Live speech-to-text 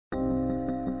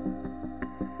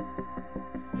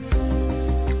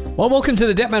Well, welcome to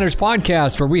the Debt Matters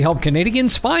Podcast, where we help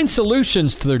Canadians find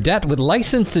solutions to their debt with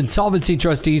licensed insolvency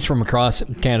trustees from across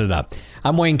Canada.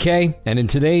 I'm Wayne Kay, and in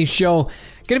today's show,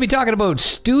 going to be talking about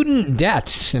student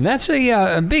debts, and that's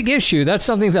a big issue. That's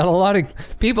something that a lot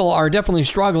of people are definitely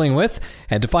struggling with.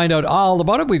 And to find out all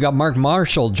about it, we've got Mark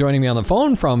Marshall joining me on the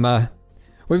phone from Allen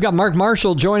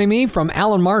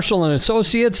Marshall and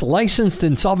Associates, licensed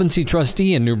insolvency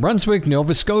trustee in New Brunswick,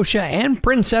 Nova Scotia, and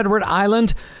Prince Edward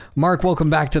Island. Mark, welcome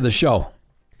back to the show.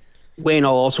 Wayne,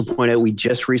 I'll also point out we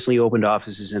just recently opened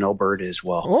offices in Alberta as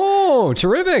well. Oh,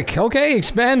 terrific. Okay,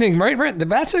 expanding. Right.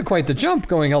 That's quite the jump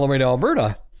going all the way to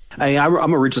Alberta.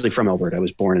 I'm originally from Alberta. I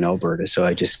was born in Alberta, so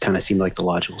I just kind of seemed like the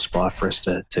logical spot for us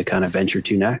to kind of venture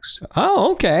to next.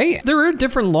 Oh, okay. There are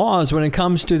different laws when it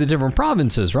comes to the different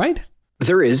provinces, right?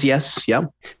 There is, yes. Yeah.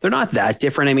 They're not that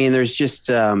different. I mean, there's just,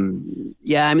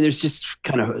 there's just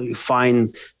kind of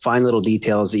fine little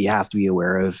details that you have to be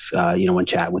aware of, when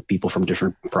chatting with people from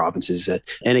different provinces.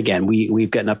 And again, we've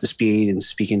gotten up to speed and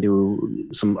speaking to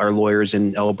our lawyers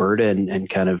in Alberta and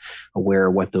kind of aware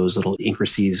of what those little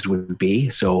intricacies would be.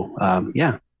 So,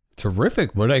 yeah.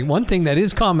 Terrific. But one thing that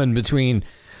is common between,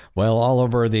 all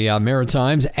over the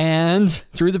Maritimes and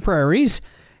through the prairies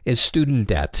is student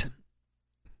debt.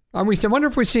 I wonder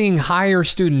if we're seeing higher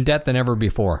student debt than ever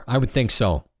before. I would think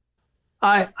so.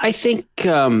 I think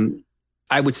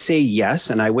I would say yes,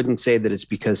 and I wouldn't say that it's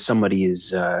because somebody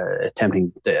is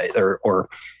attempting or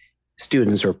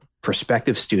students or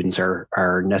prospective students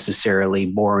are necessarily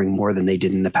borrowing more than they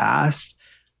did in the past.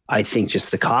 I think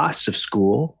just the cost of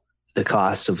school, the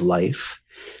cost of life,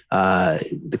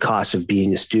 the cost of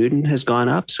being a student has gone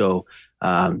up. So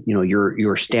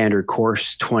your standard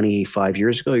course 25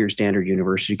 years ago, your standard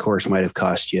university course might have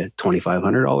cost you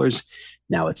 $2,500.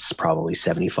 Now it's probably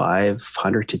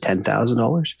 $7,500 to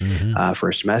 $10,000 for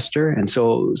a semester. And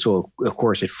so of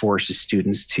course it forces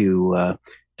students to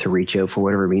reach out for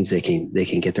whatever means they can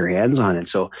get their hands on it.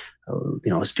 So,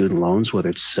 student loans, whether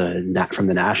it's not from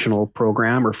the national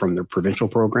program or from the provincial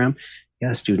program,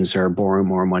 students are borrowing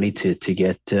more money to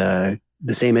get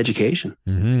the same education.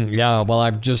 Mm-hmm. Yeah, well,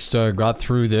 I've just got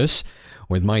through this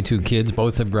with my two kids.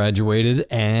 Both have graduated,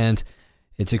 and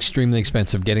it's extremely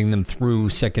expensive getting them through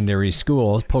secondary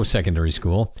school, post-secondary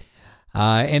school.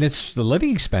 And it's the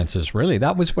living expenses, really.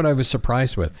 That was what I was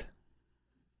surprised with.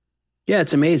 Yeah,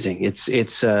 it's amazing. It's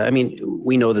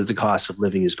we know that the cost of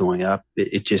living is going up.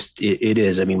 It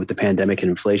is. I mean, with the pandemic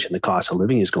and inflation, the cost of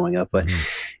living is going up. But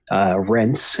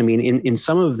rents, in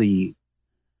some of the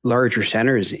larger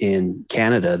centers in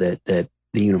Canada that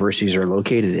the universities are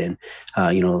located in,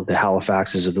 the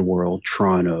Halifaxes of the world,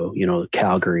 Toronto,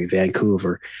 Calgary,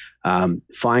 Vancouver,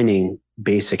 finding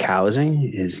basic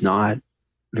housing is not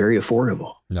very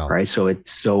affordable. No. Right.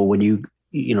 So when you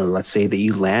let's say that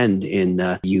you land in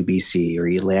UBC or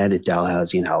you land at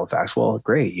Dalhousie in Halifax, well,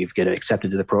 great. You've got accepted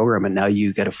to the program and now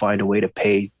you got to find a way to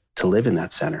pay to live in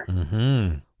that center.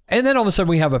 Mm-hmm. And then all of a sudden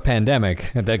we have a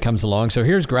pandemic that comes along. So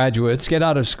here's graduates get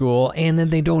out of school and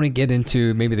then they don't get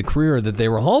into maybe the career that they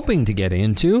were hoping to get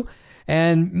into.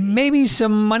 And maybe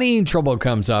some money trouble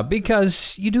comes up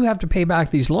because you do have to pay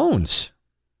back these loans.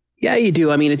 Yeah, you do.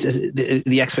 I mean, it's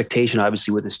the expectation,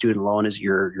 obviously, with a student loan is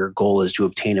your goal is to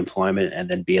obtain employment and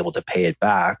then be able to pay it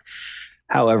back.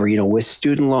 However, with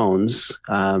student loans,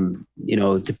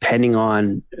 depending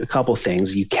on a couple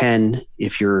things, you can,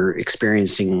 if you're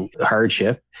experiencing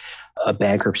hardship, a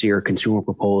bankruptcy or a consumer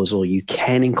proposal, you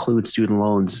can include student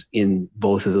loans in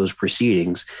both of those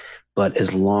proceedings, but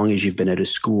as long as you've been at a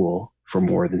school for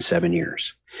more than 7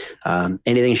 years.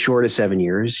 Anything short of 7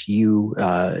 years, you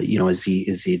as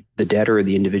the debtor or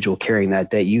the individual carrying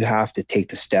that debt, you have to take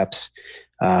the steps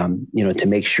to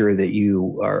make sure that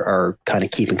you are kind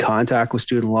of keeping contact with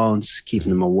student loans, keeping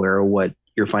them aware of what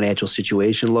your financial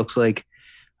situation looks like,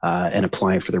 and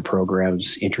applying for their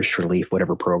programs, interest relief,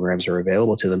 whatever programs are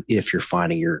available to them if you're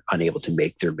finding you're unable to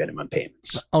make their minimum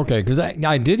payments. Okay, because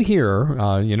I did hear,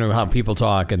 how people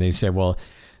talk and they say, well,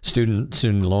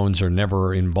 student loans are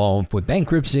never involved with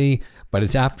bankruptcy, but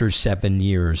it's after 7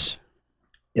 years.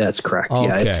 Yeah, that's correct. Okay.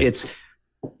 Yeah,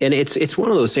 it's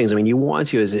one of those things. I mean, you want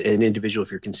to, as an individual,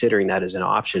 if you're considering that as an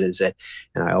option, is that,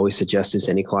 and I always suggest this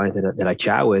to any client that I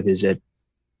chat with, is that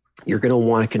you're going to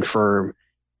want to confirm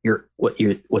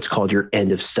what's called your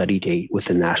end of study date with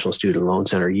the National Student Loan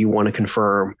Center. You want to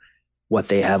confirm what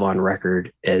they have on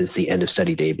record as the end of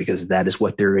study date, because that is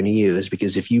what they're going to use.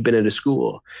 Because if you've been at a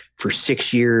school for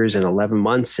 6 years and 11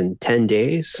 months and 10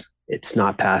 days, it's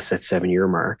not past that 7-year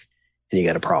mark and you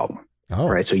got a problem. Oh.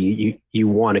 Right. So you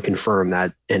want to confirm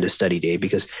that end of study date,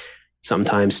 because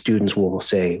Sometimes students will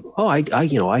say, "Oh,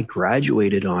 I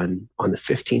graduated on the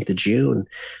 15th of June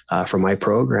from my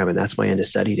program, and that's my end of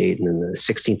study date." And then the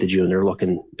 16th of June,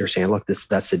 they're saying, "Look,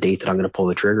 that's the date that I'm going to pull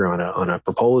the trigger on a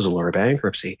proposal or a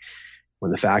bankruptcy."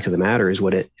 When the fact of the matter is,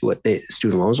 what the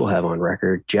student loans will have on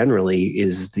record generally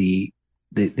is the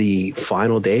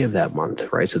final day of that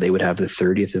month, right? So they would have the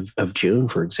 30th of June,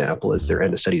 for example, as their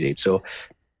end of study date. So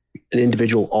an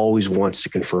individual always wants to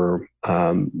confirm,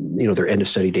 their end of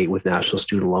study date with national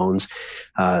student loans,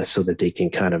 so that they can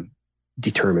kind of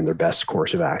determine their best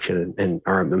course of action and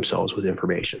arm themselves with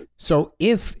information. So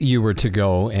if you were to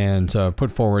go and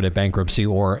put forward a bankruptcy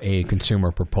or a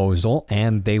consumer proposal,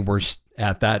 and they were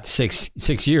at that 6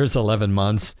 years, 11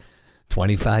 months,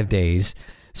 25 days,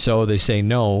 so they say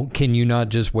no, can you not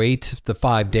just wait the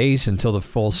 5 days until the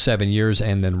full 7 years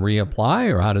and then reapply,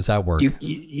 or how does that work?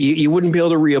 You wouldn't be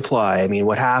able to reapply. I mean,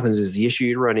 what happens is the issue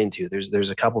you run into, there's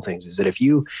a couple things, is that if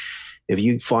you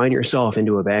find yourself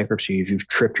into a bankruptcy, if you've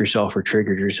tripped yourself or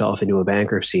triggered yourself into a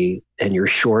bankruptcy and you're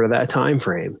short of that time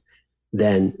frame,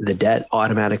 then the debt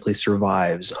automatically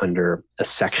survives under a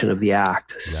section of the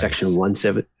Act, nice. Section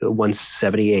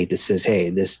 178, that says, hey,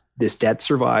 this debt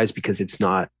survives because it's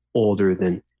not older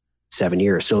than 7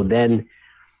 years. So then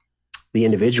the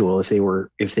individual, if they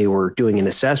were doing an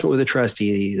assessment with a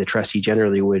trustee, the trustee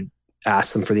generally would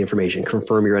ask them for the information,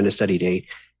 confirm your end of study date.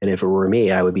 And if it were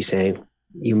me, I would be saying,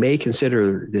 you may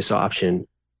consider this option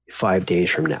 5 days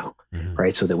from now,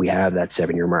 right? So that we have that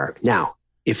 7-year mark. Now,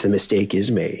 if the mistake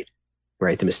is made,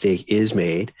 right?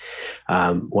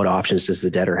 What options does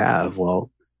the debtor have? Well,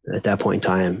 at that point in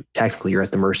time, technically you're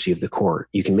at the mercy of the court.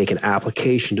 You can make an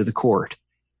application to the court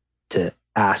to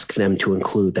ask them to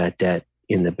include that debt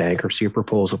in the bankruptcy or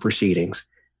proposal proceedings.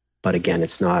 But again,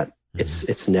 it's not,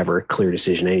 it's never a clear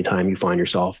decision. Anytime you find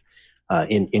yourself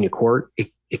in a court,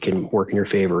 it can work in your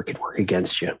favor. It can work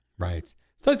against you. Right.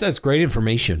 So that's great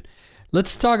information.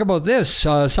 Let's talk about this.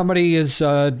 Somebody has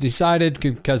decided,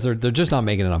 because they're just not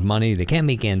making enough money, they can't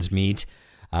make ends meet,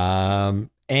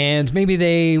 and maybe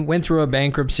they went through a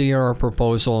bankruptcy or a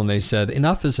proposal and they said,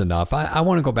 enough is enough. I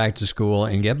want to go back to school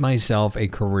and get myself a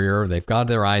career. They've got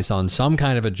their eyes on some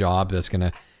kind of a job that's going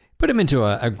to put them into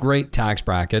a great tax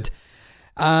bracket.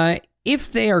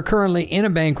 If they are currently in a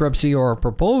bankruptcy or a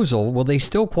proposal, will they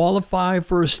still qualify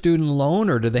for a student loan,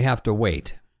 or do they have to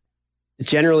wait?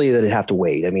 Generally, they'd have to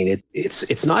wait. I mean,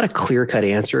 it's not a clear-cut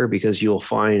answer, because you'll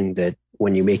find that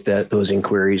when you make those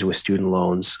inquiries with student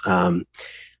loans, a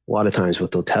lot of times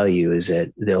what they'll tell you is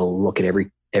that they'll look at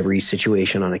every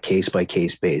situation on a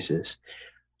case-by-case basis.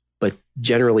 But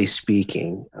generally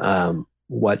speaking,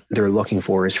 what they're looking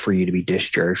for is for you to be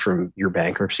discharged from your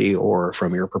bankruptcy or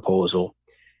from your proposal.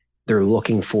 They're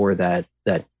looking for that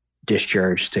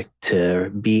discharge to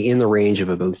be in the range of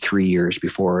about 3 years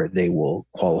before they will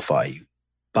qualify you.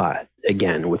 But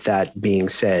again, with that being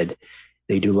said,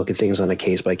 they do look at things on a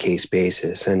case-by-case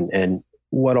basis. And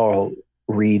what I'll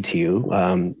read to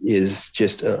you is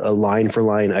just a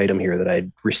line-for-line item here that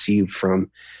I'd received from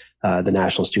the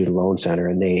National Student Loan Center.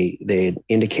 And they had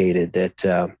indicated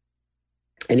that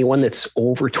anyone that's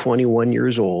over 21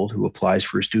 years old who applies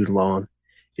for a student loan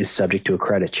is subject to a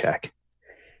credit check.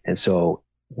 And so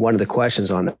one of the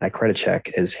questions on that credit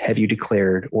check is, have you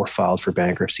declared or filed for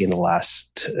bankruptcy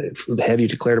have you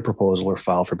declared a proposal or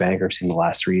filed for bankruptcy in the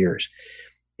last 3 years?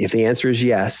 If the answer is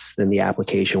yes, then the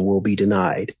application will be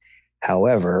denied.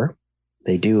 However,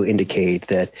 they do indicate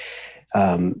that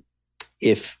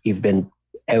if you've been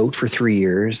out for 3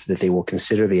 years, that they will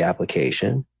consider the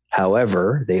application.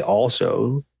 However, they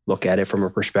also look at it from a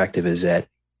perspective is that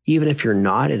even if you're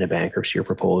not in a bankruptcy or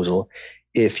proposal,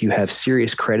 if you have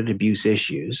serious credit abuse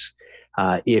issues,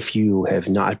 if you have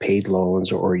not paid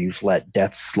loans or you've let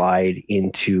debts slide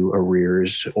into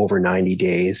arrears over 90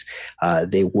 days,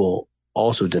 they will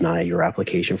also deny your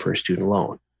application for a student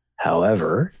loan.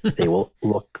 However, they will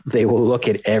look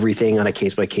at everything on a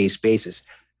case-by-case basis.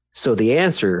 So the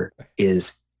answer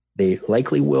is they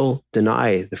likely will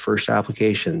deny the first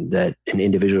application that an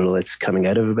individual that's coming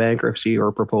out of a bankruptcy or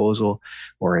a proposal,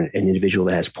 or an individual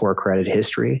that has poor credit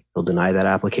history, they'll deny that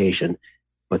application,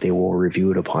 but they will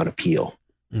review it upon appeal.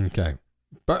 Okay.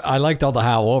 But I liked all the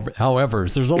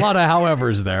howevers. There's a lot of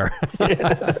howevers there.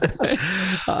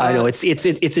 I know it's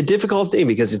a difficult thing,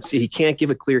 because you can't give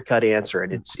a clear-cut answer,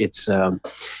 and it's I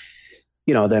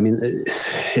mean,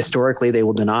 historically they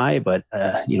will deny, but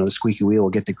the squeaky wheel will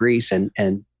get the grease.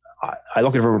 And I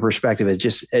look at it from a perspective, as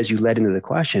just as you led into the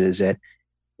question, is that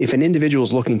if an individual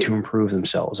is looking to improve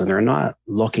themselves and they're not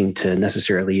looking to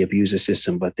necessarily abuse a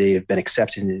system, but they've been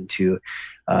accepted into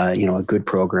a good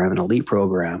program, an elite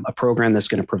program, a program that's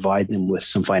going to provide them with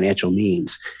some financial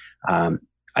means,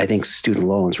 I think student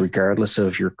loans, regardless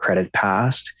of your credit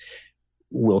past,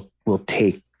 will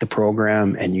take the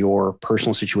program and your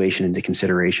personal situation into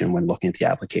consideration when looking at the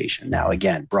application. Now,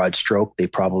 again, broad stroke, they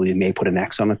probably may put an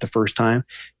X on it the first time,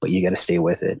 but you got to stay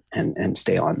with it and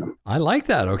stay on them. I like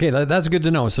that. Okay, that's good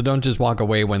to know. So don't just walk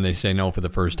away when they say no for the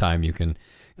first time. You can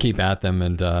keep at them.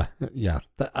 And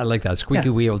I like that. Squeaky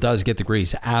wheel does get the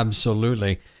grease.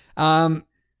 Absolutely.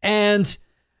 And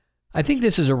I think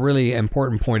this is a really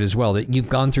important point as well, that you've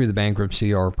gone through the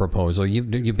bankruptcy or proposal.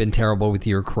 You've been terrible with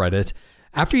your credit.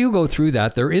 After you go through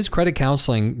that, there is credit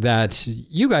counseling that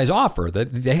you guys offer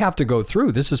that they have to go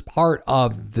through. This is part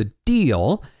of the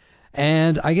deal.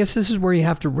 And I guess this is where you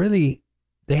have to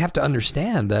they have to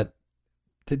understand that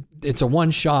it's a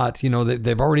one shot,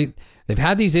 that they've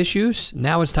had these issues.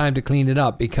 Now it's time to clean it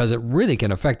up, because it really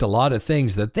can affect a lot of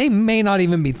things that they may not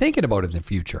even be thinking about in the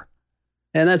future.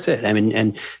 And that's it. I mean,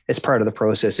 and as part of the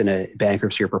process in a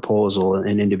bankruptcy or proposal,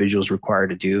 an individual is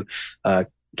required to do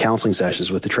counseling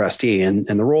sessions with the trustee. And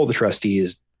the role of the trustee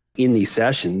is in these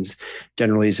sessions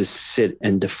generally is to sit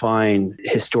and define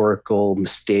historical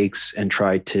mistakes and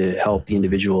try to help the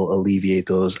individual alleviate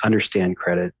those, understand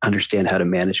credit, understand how to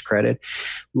manage credit,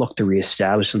 look to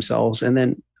reestablish themselves, and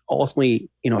then ultimately,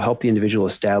 help the individual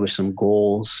establish some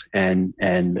goals and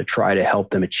try to help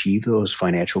them achieve those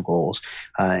financial goals.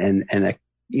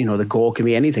 The goal can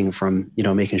be anything from,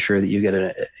 making sure that you get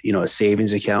a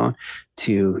savings account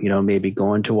to, maybe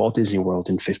going to Walt Disney World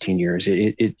in 15 years.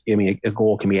 A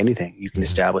goal can be anything. You can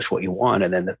establish what you want.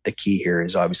 And then the key here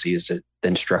is obviously to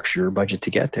then structure your budget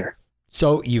to get there.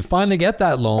 So you finally get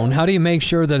that loan. How do you make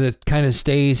sure that it kind of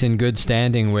stays in good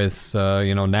standing with,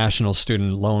 National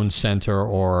Student Loan Center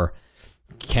or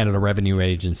Canada Revenue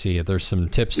Agency? There's some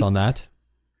tips on that.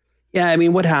 Yeah, I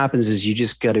mean, what happens is you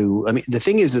just got to. I mean, the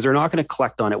thing is they're not going to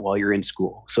collect on it while you're in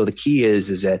school. So the key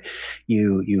is that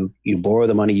you borrow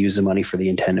the money, use the money for the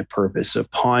intended purpose.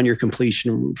 Upon your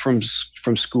completion from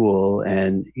school,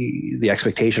 and the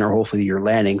expectation, or hopefully you're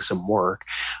landing some work,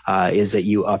 is that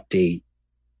you update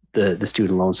the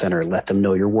student loan center, let them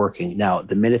know you're working. Now,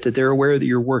 the minute that they're aware that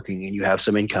you're working and you have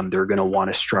some income, they're going to want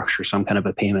to structure some kind of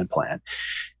a payment plan.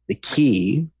 The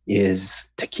key is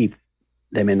to keep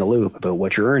them in the loop about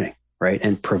what you're earning, right?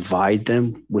 And provide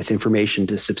them with information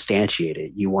to substantiate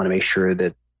it. You want to make sure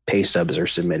that pay stubs are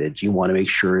submitted. You want to make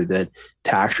sure that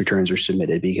tax returns are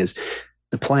submitted, because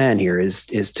the plan here is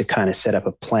to kind of set up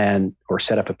a plan or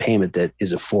set up a payment that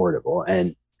is affordable.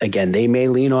 And again, they may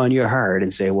lean on you hard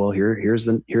and say, well, here's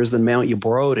the amount you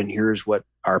borrowed and here's what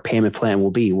our payment plan will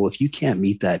be. Well, if you can't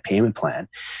meet that payment plan,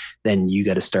 then you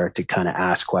got to start to kind of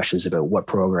ask questions about what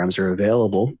programs are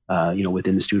available,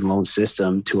 within the student loan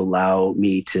system to allow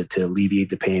me to alleviate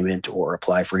the payment or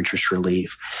apply for interest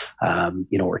relief,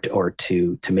 or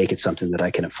to make it something that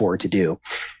I can afford to do.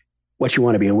 What you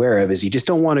want to be aware of is you just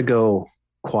don't want to go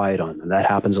quiet on them. That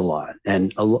happens a lot.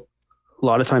 And a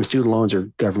lot of times student loans are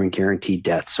government guaranteed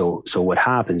debt. So what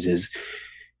happens is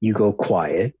you go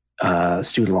quiet,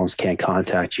 student loans can't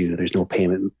contact you. There's no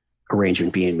payment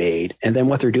arrangement being made. And then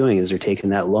what they're doing is they're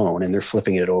taking that loan and they're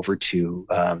flipping it over to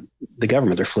the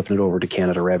government. They're flipping it over to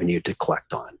Canada Revenue to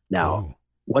collect on. Now,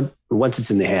 once it's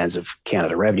in the hands of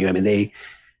Canada Revenue, I mean,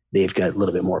 they've got a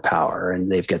little bit more power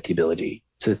and they've got the ability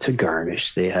to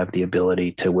garnish. They have the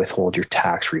ability to withhold your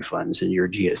tax refunds and your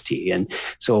GST. And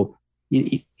so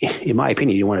in my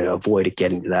opinion, you want to avoid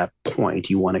getting to that point.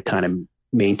 You want to kind of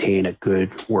maintain a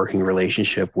good working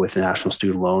relationship with the National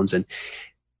Student Loans and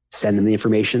send them the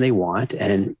information they want.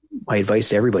 And my advice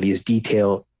to everybody is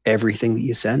detail everything that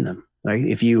you send them. Right?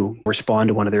 If you respond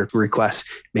to one of their requests,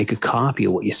 make a copy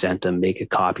of what you sent them, make a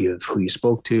copy of who you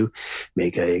spoke to,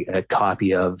 make a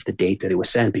copy of the date that it was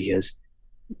sent, because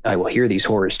I will hear these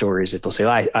horror stories that they'll say,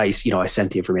 I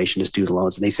sent the information to student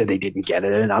loans and they said they didn't get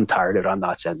it and I'm tired of it. I'm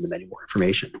not sending them any more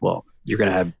information. Well, you're going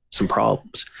to have some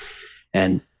problems.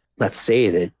 And let's say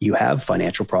that you have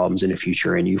financial problems in the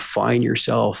future and you find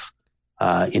yourself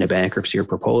in a bankruptcy or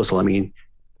proposal. I mean,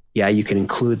 yeah, you can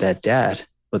include that debt,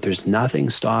 but there's nothing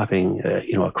stopping,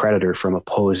 a creditor from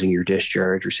opposing your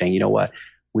discharge or saying, you know what,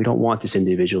 we don't want this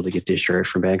individual to get discharged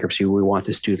from bankruptcy. We want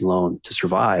the student loan to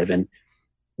survive. And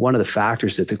one of the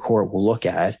factors that the court will look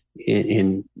at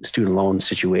in student loan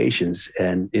situations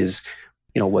and is,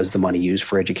 was the money used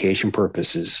for education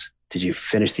purposes? Did you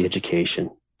finish the education?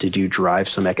 Did you derive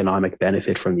some economic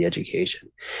benefit from the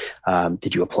education?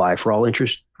 Did you apply for all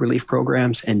interest relief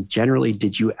programs? And generally,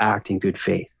 did you act in good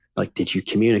faith? Like, did you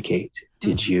communicate?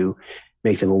 Did you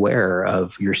make them aware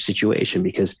of your situation?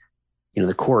 Because,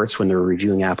 the courts, when they're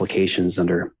reviewing applications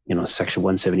under, Section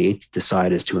 178,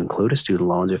 decide as to include a student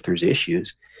loan if there's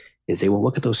issues. is they will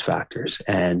look at those factors.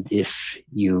 And if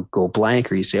you go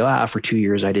blank or you say, for 2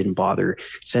 years, I didn't bother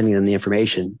sending them the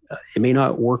information, it may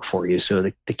not work for you. So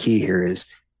the key here is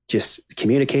just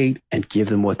communicate and give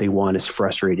them what they want, as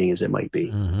frustrating as it might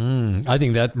be. Mm-hmm. I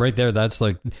think that right there, that's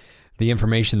like the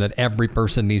information that every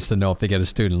person needs to know if they get a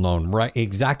student loan. Right?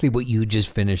 Exactly what you just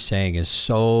finished saying is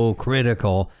so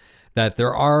critical, that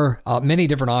there are many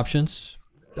different options,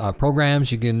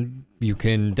 programs you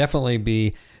can definitely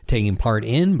be taking part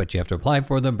in, but you have to apply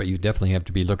for them, but you definitely have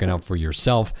to be looking out for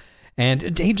yourself.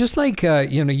 And hey, just like,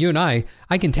 you and I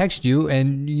can text you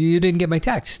and you didn't get my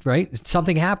text, right?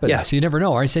 Something happens. Yeah. So you never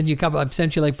know. I've sent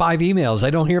you like 5 emails. I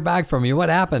don't hear back from you. What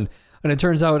happened? And it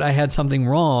turns out I had something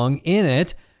wrong in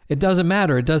it. It doesn't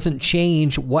matter. It doesn't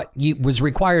change what was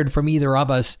required from either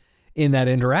of us in that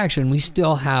interaction. We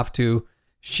still have to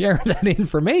share that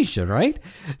information, right?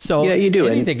 So yeah, you do.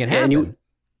 Anything can happen.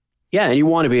 And you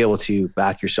want to be able to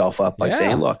back yourself up by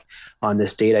saying, look, on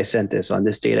this date I sent this, on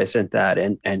this date I sent that.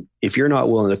 And if you're not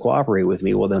willing to cooperate with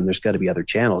me, well, then there's got to be other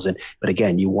channels. But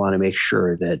again, you want to make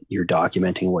sure that you're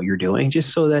documenting what you're doing,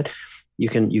 just so that you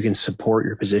can support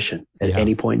your position at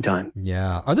any point in time.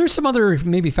 Yeah. Are there some other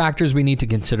maybe factors we need to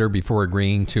consider before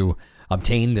agreeing to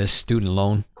obtain this student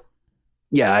loan?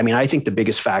 Yeah, I mean, I think the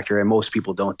biggest factor, and most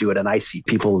people don't do it, and I see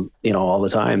people, all the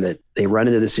time, that they run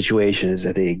into the situation is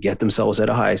that they get themselves out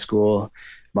of high school,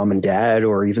 mom and dad,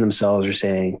 or even themselves are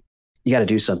saying, you got to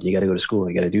do something, you got to go to school,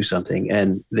 you got to do something.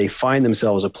 And they find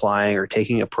themselves applying or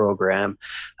taking a program,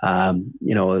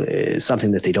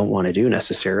 something that they don't want to do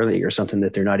necessarily, or something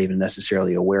that they're not even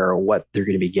necessarily aware of what they're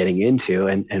going to be getting into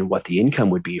and what the income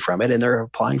would be from it. And they're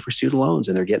applying for student loans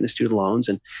and they're getting the student loans.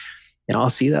 And I'll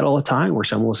see that all the time, where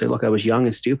someone will say, look, I was young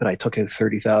and stupid. I took out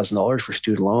 $30,000 for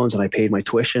student loans and I paid my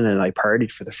tuition and I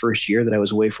partied for the first year that I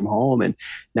was away from home. And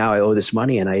now I owe this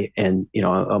money and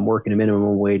I'm working a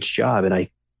minimum wage job. And I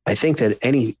think that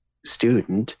any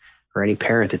student or any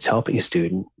parent that's helping a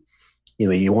student,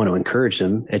 you want to encourage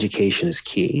them. Education is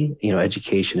key.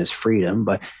 Education is freedom,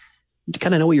 but you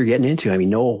kind of know what you're getting into. I mean,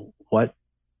 know what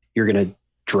you're going to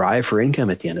drive for income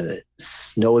at the end of it.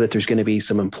 Know that there's going to be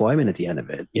some employment at the end of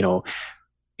it.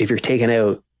 If you're taking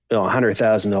out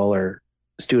 $100,000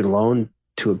 student loan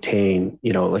to obtain,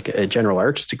 like a general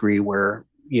arts degree, where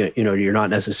you're not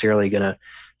necessarily going to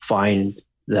find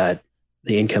that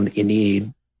the income that you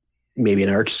need, maybe an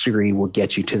arts degree will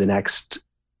get you to the next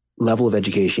level of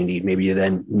education you need. Maybe you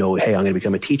then know, hey, I'm going to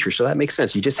become a teacher. So that makes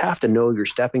sense. You just have to know your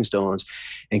stepping stones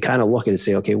and kind of look at it and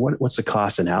say, okay, what's the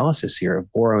cost analysis here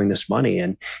of borrowing this money?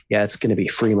 And yeah, it's going to be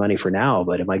free money for now,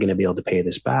 but am I going to be able to pay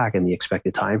this back in the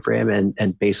expected time frame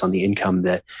and based on the income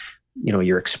that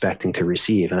you're expecting to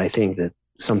receive? And I think that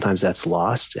sometimes that's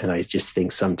lost. And I just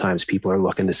think sometimes people are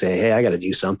looking to say, hey, I got to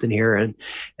do something here.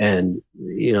 And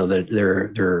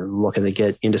they're looking to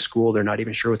get into school. They're not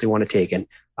even sure what they want to take. And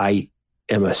I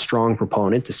am a strong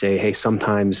proponent to say, hey,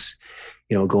 sometimes,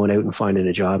 going out and finding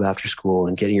a job after school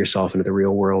and getting yourself into the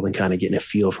real world and kind of getting a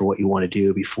feel for what you want to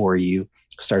do before you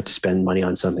start to spend money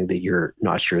on something that you're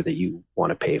not sure that you want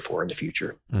to pay for in the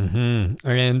future. Mm-hmm.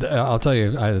 And I'll tell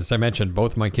you, as I mentioned,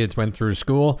 both my kids went through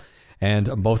school and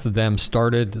both of them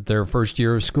started their first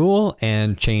year of school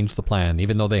and changed the plan.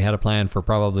 Even though they had a plan for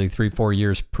probably 3-4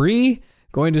 years pre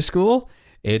going to school,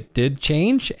 it did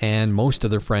change, and most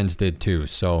of their friends did too.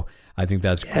 So I think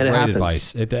that's great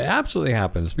advice. It absolutely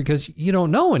happens, because you don't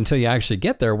know until you actually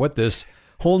get there what this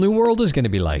whole new world is going to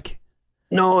be like.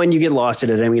 No, and you get lost in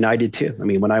it. I mean, I did too. I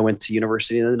mean, when I went to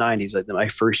university in the 90s, my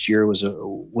first year was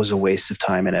a waste of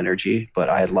time and energy, but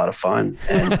I had a lot of fun.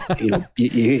 And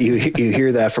you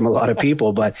hear that from a lot of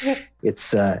people, but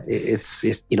it's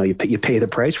you pay the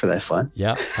price for that fun.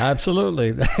 Yeah,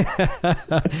 absolutely.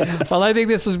 Well, I think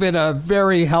this has been a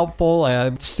very helpful.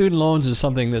 Student loans is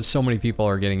something that so many people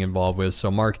are getting involved with.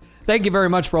 So, Mark, thank you very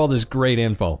much for all this great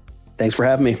info. Thanks for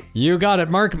having me. You got it.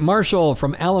 Mark Marshall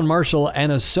from Allen Marshall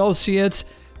and Associates.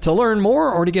 To learn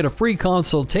more or to get a free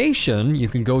consultation, you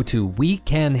can go to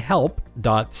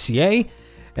wecanhelp.ca.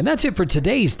 And that's it for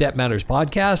today's Debt Matters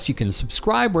podcast. You can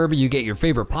subscribe wherever you get your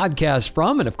favorite podcasts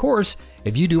from. And of course,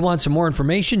 if you do want some more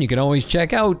information, you can always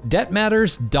check out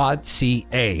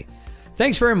debtmatters.ca.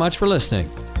 Thanks very much for listening.